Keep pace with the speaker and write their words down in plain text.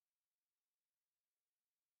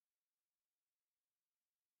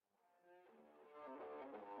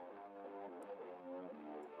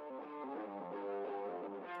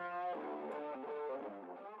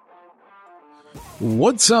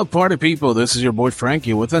What's up, party people? This is your boy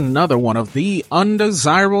Frankie with another one of the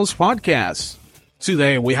Undesirables Podcast.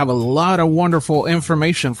 Today, we have a lot of wonderful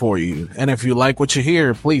information for you. And if you like what you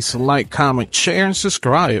hear, please like, comment, share, and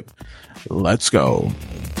subscribe. Let's go.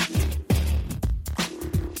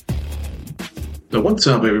 So what's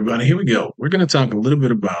up, everybody? Here we go. We're going to talk a little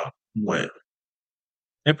bit about what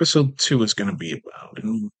episode 2 is going to be about.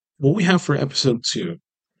 And what we have for episode 2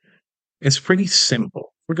 is pretty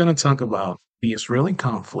simple. We're going to talk about the Israeli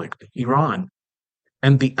conflict, Iran,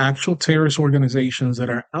 and the actual terrorist organizations that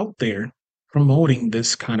are out there promoting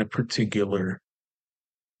this kind of particular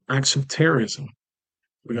acts of terrorism.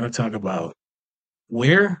 We're going to talk about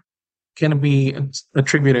where can it be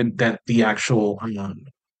attributed that the actual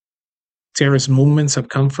terrorist movements have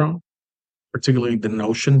come from, particularly the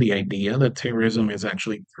notion, the idea that terrorism is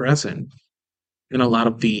actually present in a lot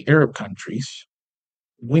of the Arab countries.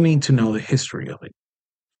 We need to know the history of it.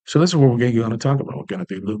 So this is what we're going to talk about. We're going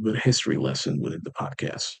to do a little bit of history lesson within the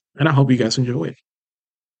podcast. And I hope you guys enjoy it.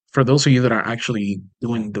 For those of you that are actually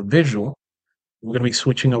doing the visual, we're going to be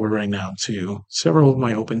switching over right now to several of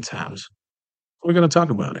my open tabs. We're going to talk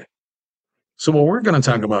about it. So what we're going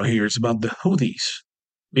to talk about here is about the Houthis,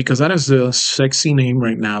 because that is the sexy name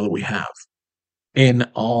right now that we have in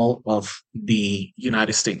all of the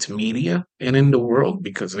United States media and in the world,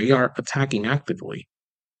 because they are attacking actively.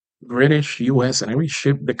 British, US, and every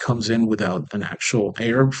ship that comes in without an actual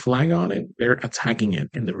Arab flag on it, they're attacking it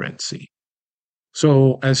in the Red Sea.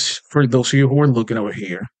 So as for those of you who are looking over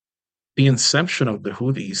here, the inception of the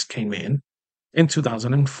Houthis came in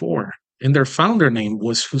 2004, and their founder name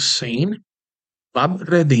was Hussein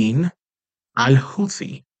Badreddin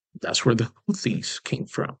al-Houthi. That's where the Houthis came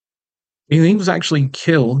from. And he was actually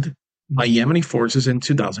killed by Yemeni forces in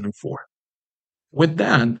 2004. With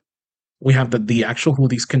that, we have that the actual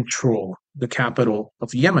Houthis control the capital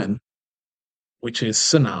of Yemen, which is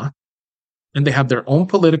Sana'a, and they have their own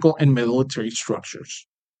political and military structures.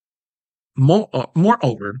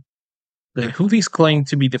 Moreover, the Houthis claim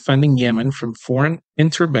to be defending Yemen from foreign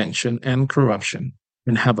intervention and corruption,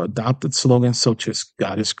 and have adopted slogans such as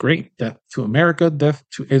 "God is great," "Death to America," "Death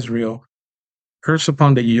to Israel," "Curse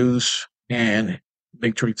upon the Jews," and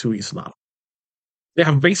 "Victory to Islam." They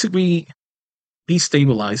have basically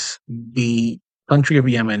destabilize the country of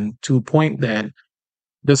Yemen to a point that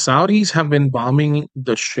the Saudis have been bombing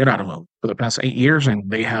the shit out of them for the past 8 years, and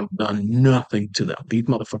they have done nothing to them. These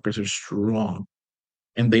motherfuckers are strong,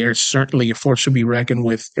 and they are certainly a force to be reckoned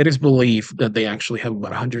with. It is believed that they actually have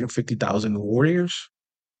about 150,000 warriors,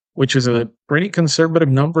 which is a pretty conservative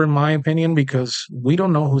number in my opinion, because we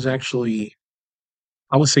don't know who's actually,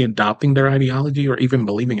 I would say, adopting their ideology or even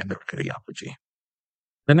believing in their ideology.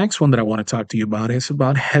 The next one that I want to talk to you about is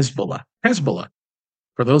about Hezbollah. Hezbollah,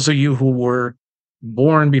 for those of you who were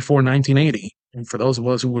born before 1980, and for those of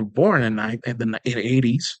us who were born in the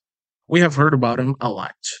 80s, we have heard about him a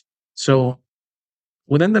lot. So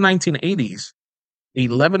within the 1980s, a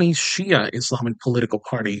Lebanese Shia Islamic political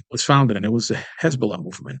party was founded, and it was the Hezbollah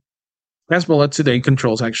movement. Hezbollah today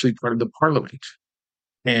controls actually part of the parliament.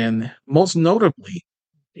 And most notably,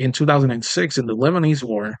 in 2006, in the Lebanese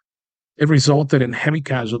war, it resulted in heavy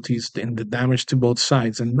casualties and the damage to both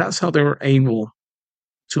sides. And that's how they were able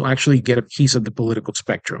to actually get a piece of the political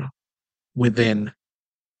spectrum within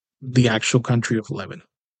the actual country of Lebanon.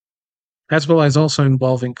 Hezbollah is also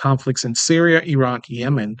involved in conflicts in Syria, Iraq,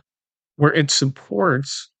 Yemen, where it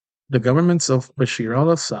supports the governments of Bashar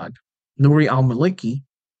al-Assad, Nouri al-Maliki,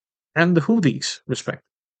 and the Houthis, respectively.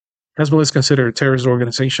 Hezbollah is considered a terrorist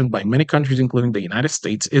organization by many countries, including the United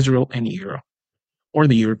States, Israel, and Europe, or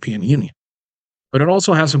the European Union. But it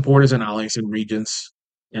also has supporters and allies in regions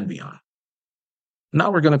and beyond. Now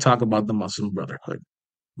we're going to talk about the Muslim Brotherhood.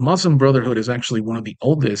 Muslim Brotherhood is actually one of the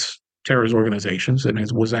oldest terrorist organizations, and it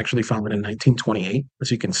was actually founded in 1928,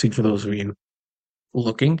 as you can see for those of you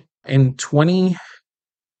looking. In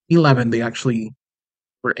 2011, they actually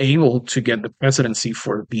were able to get the presidency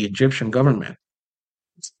for the Egyptian government,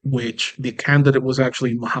 which the candidate was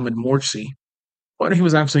actually Mohamed Morsi, but he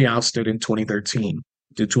was actually ousted in 2013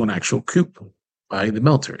 due to an actual coup by the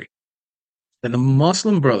military. And the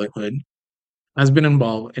Muslim Brotherhood has been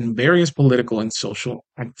involved in various political and social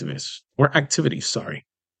activities,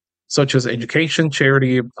 such as education,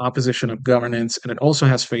 charity, opposition of governance, and it also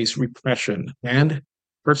has faced repression and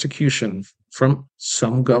persecution from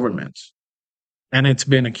some governments. And it's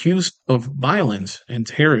been accused of violence and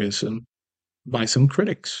terrorism by some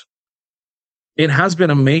critics. It has been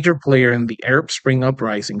a major player in the Arab Spring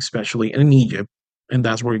uprising, especially in Egypt, and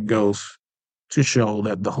that's where it goes to show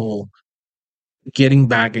that the whole getting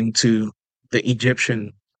back into the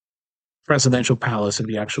Egyptian presidential palace and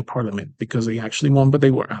the actual parliament because they actually won, but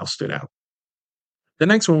they were ousted out. The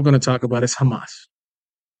next one we're going to talk about is Hamas.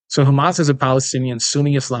 So Hamas is a Palestinian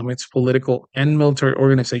Sunni Islamist political and military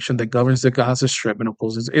organization that governs the Gaza Strip and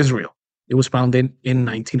opposes Israel. It was founded in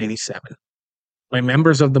 1987 by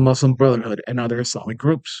members of the Muslim Brotherhood and other Islamic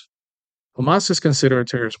groups. Hamas is considered a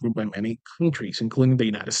terrorist group by many countries, including the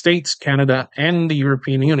United States, Canada, and the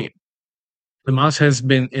European Union. Hamas has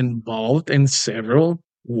been involved in several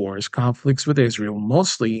wars, conflicts with Israel,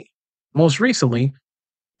 most recently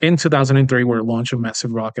in 2003, where it launched a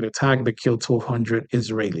massive rocket attack that killed 1,200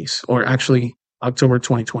 Israelis, or actually October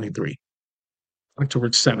 2023, October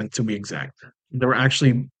 7th to be exact. They were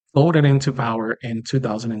actually voted into power in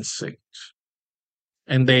 2006.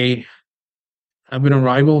 And they have been a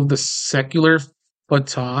rival of the secular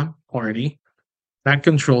Fatah party that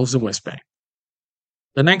controls the West Bank.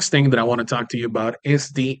 The next thing that I want to talk to you about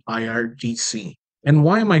is the IRGC. And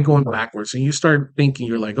why am I going backwards? And you start thinking,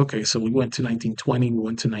 you're like, okay, so we went to 1920, we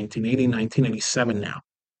went to 1980, 1987 now.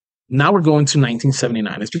 Now we're going to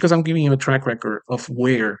 1979. It's because I'm giving you a track record of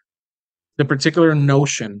where the particular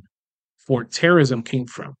notion for terrorism came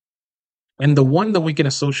from. And the one that we can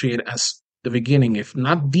associate as the beginning, if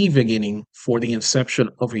not the beginning, for the inception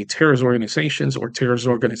of a terrorist organizations or terrorist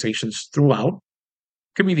organizations throughout,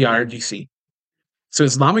 could be the IRGC. So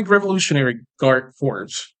Islamic Revolutionary Guard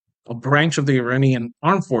Force, a branch of the Iranian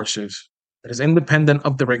armed forces that is independent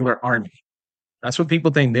of the regular army. That's what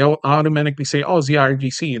people think. They'll automatically say, oh, it's the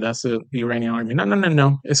IRGC. That's the Iranian army.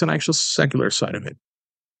 No. It's an actual secular side of it.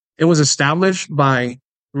 It was established by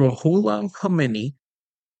Ruhollah Khomeini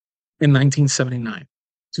in 1979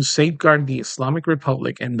 to safeguard the Islamic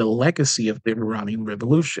Republic and the legacy of the Iranian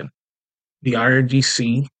Revolution. The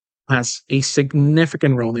IRGC has a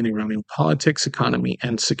significant role in Iranian politics, economy,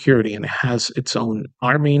 and security, and it has its own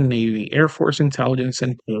army, navy, air force, intelligence,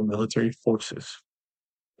 and paramilitary forces.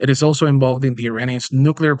 It is also involved in the Iranian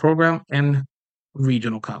nuclear program and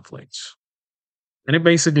regional conflicts. And it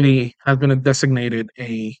basically has been designated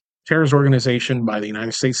a terrorist organization by the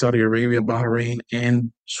United States, Saudi Arabia, Bahrain,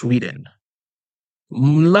 and Sweden.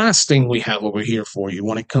 Last thing we have over here for you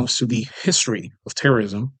when it comes to the history of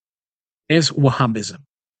terrorism is Wahhabism.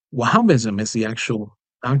 Wahhabism is the actual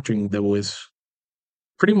doctrine that was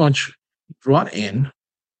pretty much brought in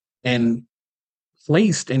and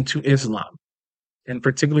placed into Islam, and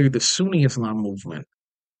particularly the Sunni Islam movement.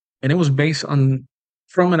 And it was based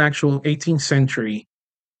from an actual 18th century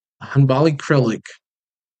Hanbali Kralik,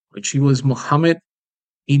 which he was Muhammad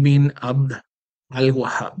ibn Abd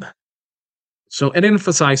al-Wahhab. So it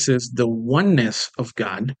emphasizes the oneness of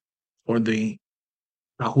God, or the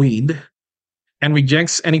Tawhid, and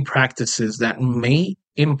rejects any practices that may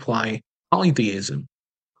imply polytheism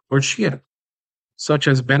or shirk, such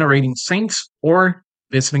as venerating saints or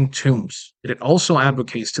visiting tombs. It also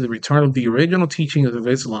advocates to the return of the original teachings of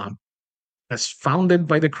Islam as founded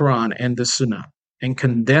by the Quran and the Sunnah, and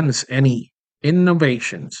condemns any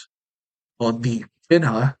innovations of the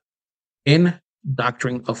bid'ah in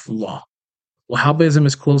doctrine of law. Wahhabism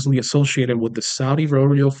is closely associated with the Saudi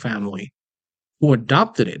royal family, who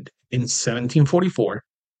adopted it in 1744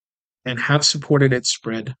 and have supported its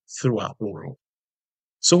spread throughout the world.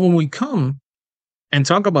 So when we come and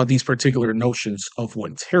talk about these particular notions of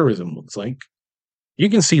what terrorism looks like, you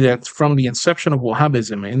can see that from the inception of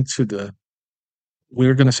Wahhabism into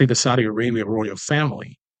we're going to say the Saudi Arabia royal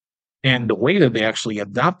family, and the way that they actually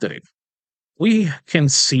adopted it, we can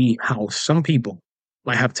see how some people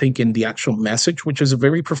might have taken the actual message, which is a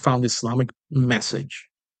very profound Islamic message,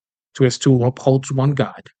 to uphold one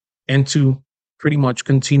God and to pretty much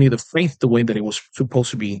continue the faith the way that it was supposed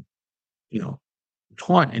to be,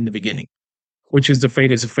 taught in the beginning, which is the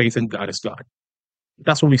faith is a faith and God is God.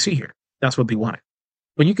 That's what we see here. That's what they wanted.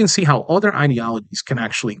 But you can see how other ideologies can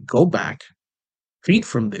actually go back, feed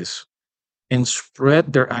from this, and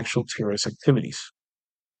spread their actual terrorist activities.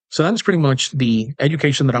 So that's pretty much the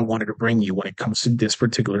education that I wanted to bring you when it comes to this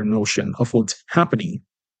particular notion of what's happening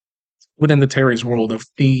within the terrorist world of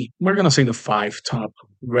we're going to say the 5 top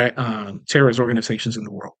terrorist organizations in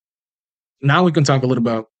the world. Now we can talk a little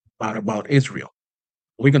bit about Israel.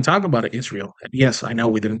 We can talk about Israel. And yes, I know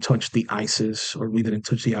we didn't touch the ISIS or we didn't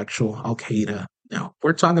touch the actual Al-Qaeda. No,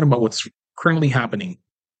 we're talking about what's currently happening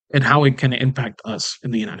and how it can impact us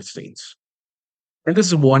in the United States. And this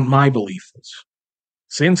is what my belief is.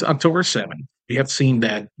 Since October 7th, we have seen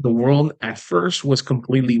that the world at first was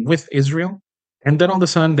completely with Israel, and then all of a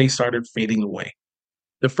sudden they started fading away.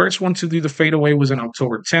 The first one to do the fade away was on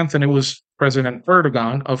October 10th, and it was President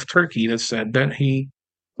Erdogan of Turkey that said that he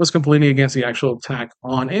was completely against the actual attack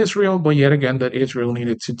on Israel, but yet again that Israel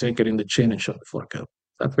needed to take it in the chin and shut the fuck up.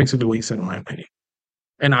 That's basically what he said, in my opinion.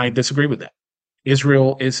 And I disagree with that.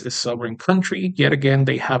 Israel is a sovereign country. Yet again,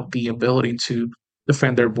 they have the ability to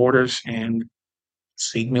defend their borders and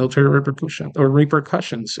seek military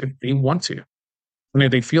repercussions if they want to. And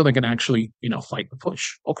if they feel they can actually, fight the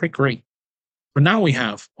push. Okay, great. But now we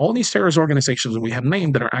have all these terrorist organizations that we have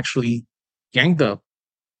named that are actually ganged up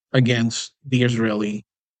against the Israeli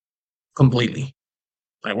completely.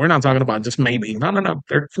 Like, we're not talking about just maybe. No, no, no.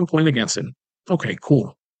 They're completely against it. Okay,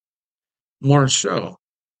 cool. More so,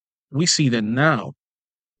 we see that now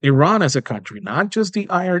Iran as a country, not just the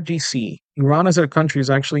IRGC, Iran as a country is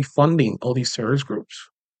actually funding all these terrorist groups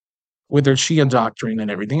with their Shia doctrine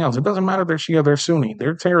and everything else. It doesn't matter if they're Shia, they're Sunni.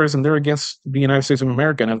 They're terrorists and they're against the United States of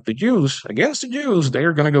America. And if the Jews, against the Jews,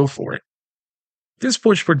 they're going to go for it. This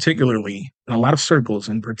push particularly, in a lot of circles,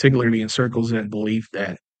 and particularly in circles that believe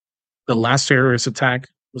that the last terrorist attack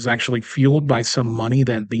was actually fueled by some money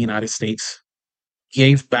that the United States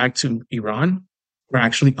gave back to Iran, or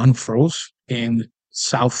actually unfroze in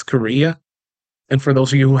South Korea. And for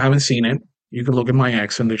those of you who haven't seen it, you can look at my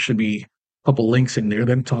X and there should be a couple links in there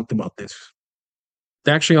that talked about this.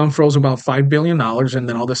 They actually unfroze about $5 billion, and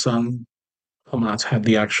then all of a sudden, Hamas had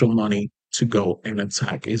the actual money to go and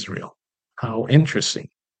attack Israel. How interesting.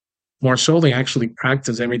 More so, they actually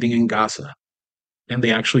practiced everything in Gaza, and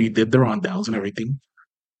they actually did their rundowns and everything.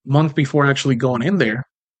 Month before actually going in there,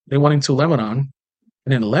 they went into Lebanon,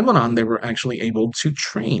 and in Lebanon, they were actually able to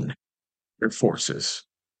train their forces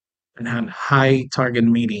and had high target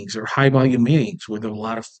meetings or high value meetings with a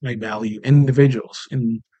lot of high value individuals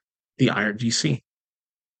in the IRGC.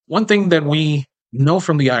 One thing that we know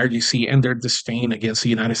from the IRGC and their disdain against the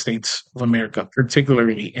United States of America,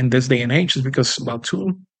 particularly in this day and age, is because about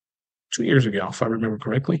two years ago, if I remember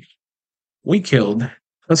correctly, we killed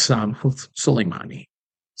Hassan Soleimani.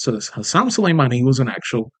 So this Hassan Soleimani was an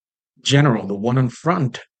actual general, the one in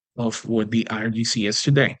front of what the IRGC is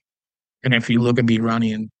today. And if you look at the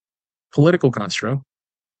Iranian political construct,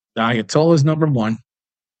 the Ayatollah is number one,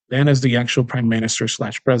 then is the actual prime minister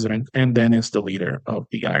 / president, and then is the leader of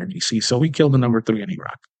the IRGC. So we killed the number 3 in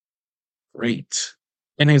Iraq. Great.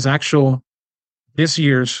 In his actual, this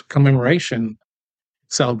year's commemoration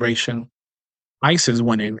celebration, ISIS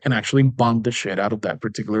went in and actually bombed the shit out of that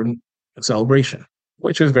particular celebration,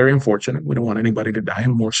 which is very unfortunate. We don't want anybody to die,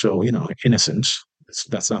 and more so, innocence.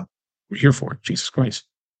 That's not what we're here for, Jesus Christ.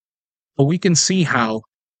 But we can see how,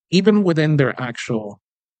 even within their actual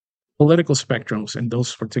political spectrums in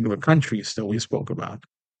those particular countries that we spoke about,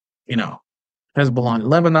 Hezbollah in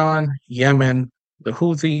Lebanon, Yemen, the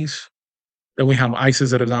Houthis, then we have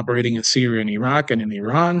ISIS that is operating in Syria and Iraq and in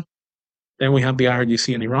Iran, then we have the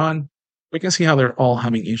IRGC in Iran. We can see how they're all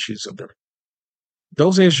having issues of their.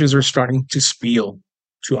 Those issues are starting to spill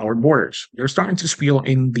to our borders. They're starting to spill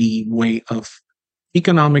in the way of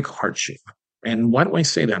economic hardship. And why do I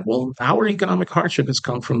say that? Well, our economic hardship has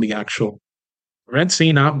come from the actual Red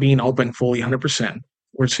Sea not being open fully 100%.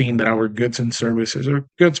 We're seeing that our goods and services, or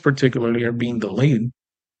goods particularly, are being delayed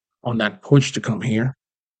on that push to come here.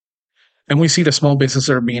 And we see the small businesses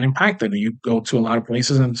are being impacted. You go to a lot of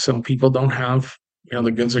places and some people don't have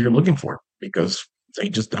the goods that you're looking for because they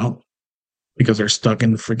just don't, because they're stuck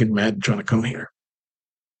in the freaking med trying to come here.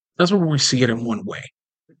 That's where we see it in one way.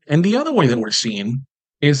 And the other way that we're seeing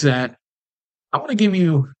is that I want to give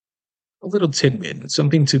you a little tidbit,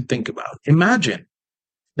 something to think about. Imagine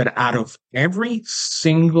that out of every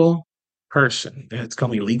single person that's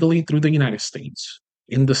come illegally through the United States,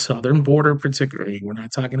 in the southern border particularly, we're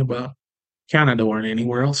not talking about Canada or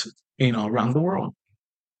anywhere else, around the world.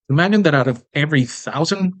 Imagine that out of every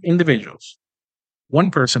 1,000 individuals,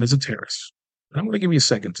 one person is a terrorist. And I'm going to give you a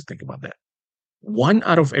second to think about that. 1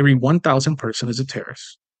 out of every 1,000 person is a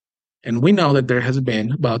terrorist. And we know that there has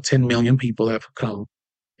been about 10 million people that have come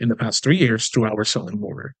in the past 3 years through our southern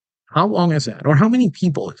border. How long is that? Or how many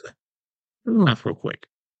people is that? Do the math real quick.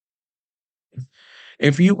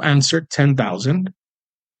 If you answered 10,000,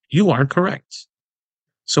 you are correct.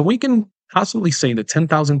 So we can possibly say that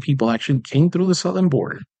 10,000 people actually came through the southern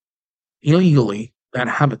border illegally that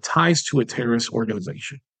have ties to a terrorist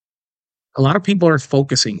organization. A lot of people are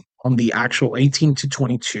focusing on the actual 18 to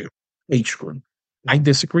 22 age group. I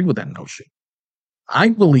disagree with that notion. I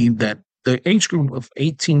believe that the age group of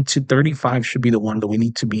 18 to 35 should be the one that we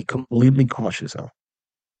need to be completely cautious of.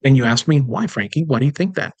 And you ask me, why, Frankie? Why do you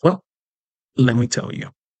think that? Well, let me tell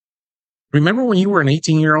you. Remember when you were an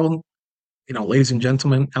 18-year-old, ladies and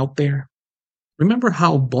gentlemen out there? Remember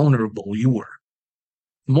how vulnerable you were.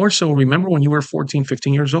 More so, remember when you were 14,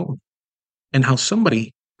 15 years old and how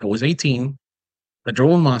somebody that was 18 that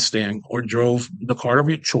drove a Mustang or drove the car of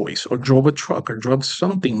your choice or drove a truck or drove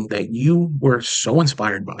something that you were so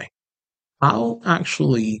inspired by, how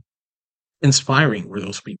actually inspiring were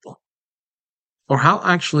those people? Or how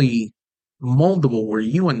actually moldable were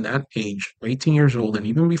you in that age, 18 years old, and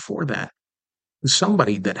even before that, to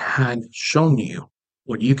somebody that had shown you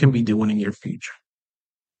what you can be doing in your future?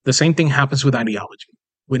 The same thing happens with ideology.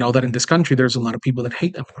 We know that in this country, there's a lot of people that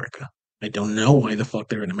hate America. I don't know why the fuck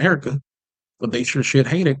they're in America, but they sure shit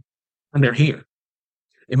hate it, and they're here.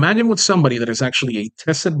 Imagine what somebody that is actually a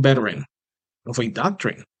tested veteran of a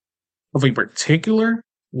doctrine, of a particular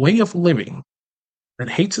way of living that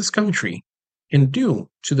hates his country can do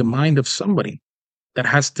to the mind of somebody that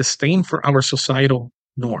has disdain for our societal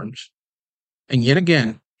norms. And yet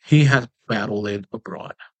again, he has battled it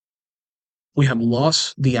abroad. We have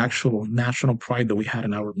lost the actual national pride that we had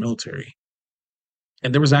in our military.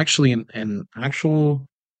 And there was actually an actual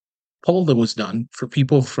poll that was done for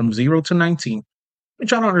people from 0 to 19,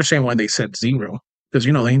 which I don't understand why they said 0, because,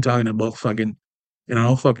 they ain't talking about fucking,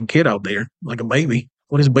 no fucking kid out there, like a baby.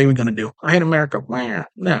 What is a baby going to do? I hate America.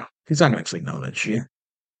 No, he's not going to actually know that shit.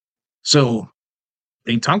 So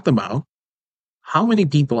they talked about how many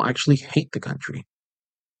people actually hate the country.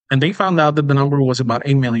 And they found out that the number was about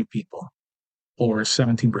 8 million people, or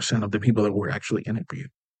 17% of the people that were actually interviewed.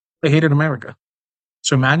 They hated America.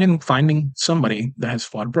 So imagine finding somebody that has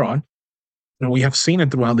fought abroad. And we have seen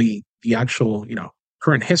it throughout the actual,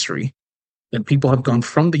 current history, that people have gone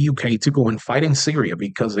from the UK to go and fight in Syria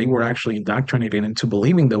because they were actually indoctrinated into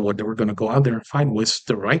believing that what they were going to go out there and fight was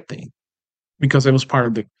the right thing, because it was part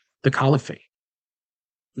of the caliphate.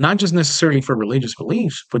 Not just necessarily for religious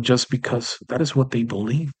beliefs, but just because that is what they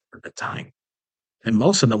believed at the time. And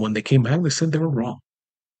most of them, when they came back, they said they were wrong.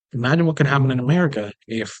 Imagine what could happen in America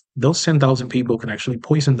if those 10,000 people can actually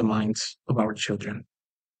poison the minds of our children.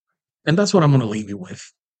 And that's what I'm going to leave you with.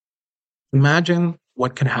 Imagine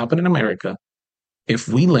what can happen in America if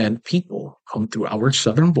we let people come through our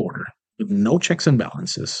southern border with no checks and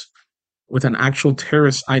balances, with an actual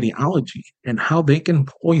terrorist ideology, and how they can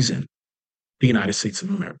poison the United States of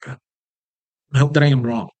America. I hope that I am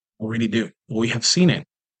wrong. I really do. We have seen it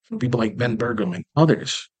from people like Ben Bergam and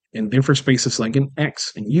others in different spaces like in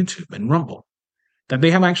X and YouTube and Rumble, that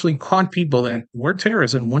they have actually caught people that were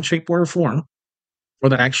terrorists in one shape or form, or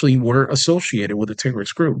that actually were associated with a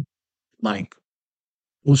terrorist group, like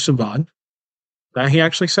Usavad, that he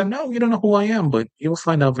actually said, no, you don't know who I am, but you'll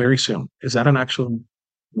find out very soon. Is that an actual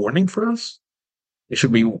warning for us?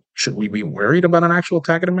 Should we be worried about an actual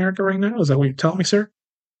attack in America right now? Is that what you're telling me, sir?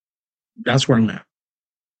 That's where I'm at.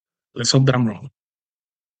 Let's hope that I'm wrong.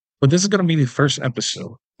 But this is going to be the first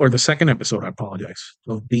episode, or the second episode, I apologize,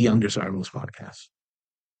 of the Undesirables Podcast.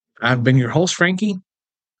 I've been your host, Frankie.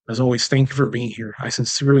 As always, thank you for being here. I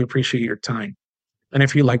sincerely appreciate your time. And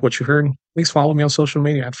if you like what you heard, please follow me on social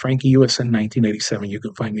media at FrankieUSN1987. You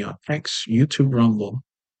can find me on X, YouTube, Rumble,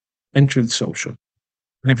 and Truth Social.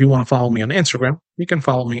 And if you want to follow me on Instagram, you can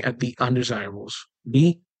follow me at the Undesirables,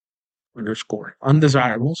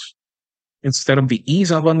 _Undesirables. Instead of the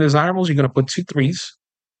E's of Undesirables, you're going to put 2 3s,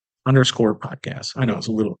 _podcast. I know it's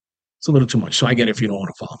a little too much. So I get it if you don't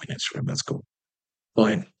want to follow me on Instagram. That's cool.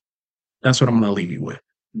 But that's what I'm going to leave you with.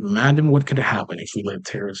 Imagine what could happen if we let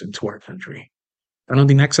terrorists into our country. And on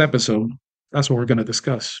the next episode, that's what we're going to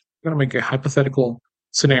discuss. We're going to make a hypothetical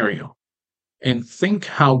scenario and think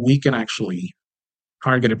how we can actually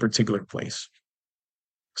target a particular place.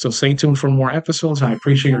 So stay tuned for more episodes. I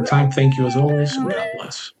appreciate your time. Thank you as always. God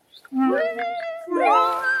bless.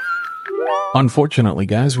 Unfortunately,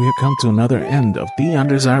 guys, we have come to another end of the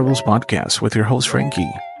Undesirables Podcast with your host, Frankie.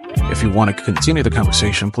 If you want to continue the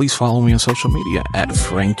conversation, please follow me on social media at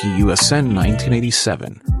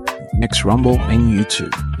FrankieUSN1987, X, Rumble, and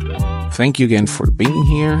YouTube. Thank you again for being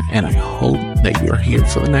here, and I hope that you're here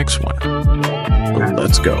for the next one.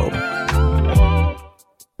 Let's go.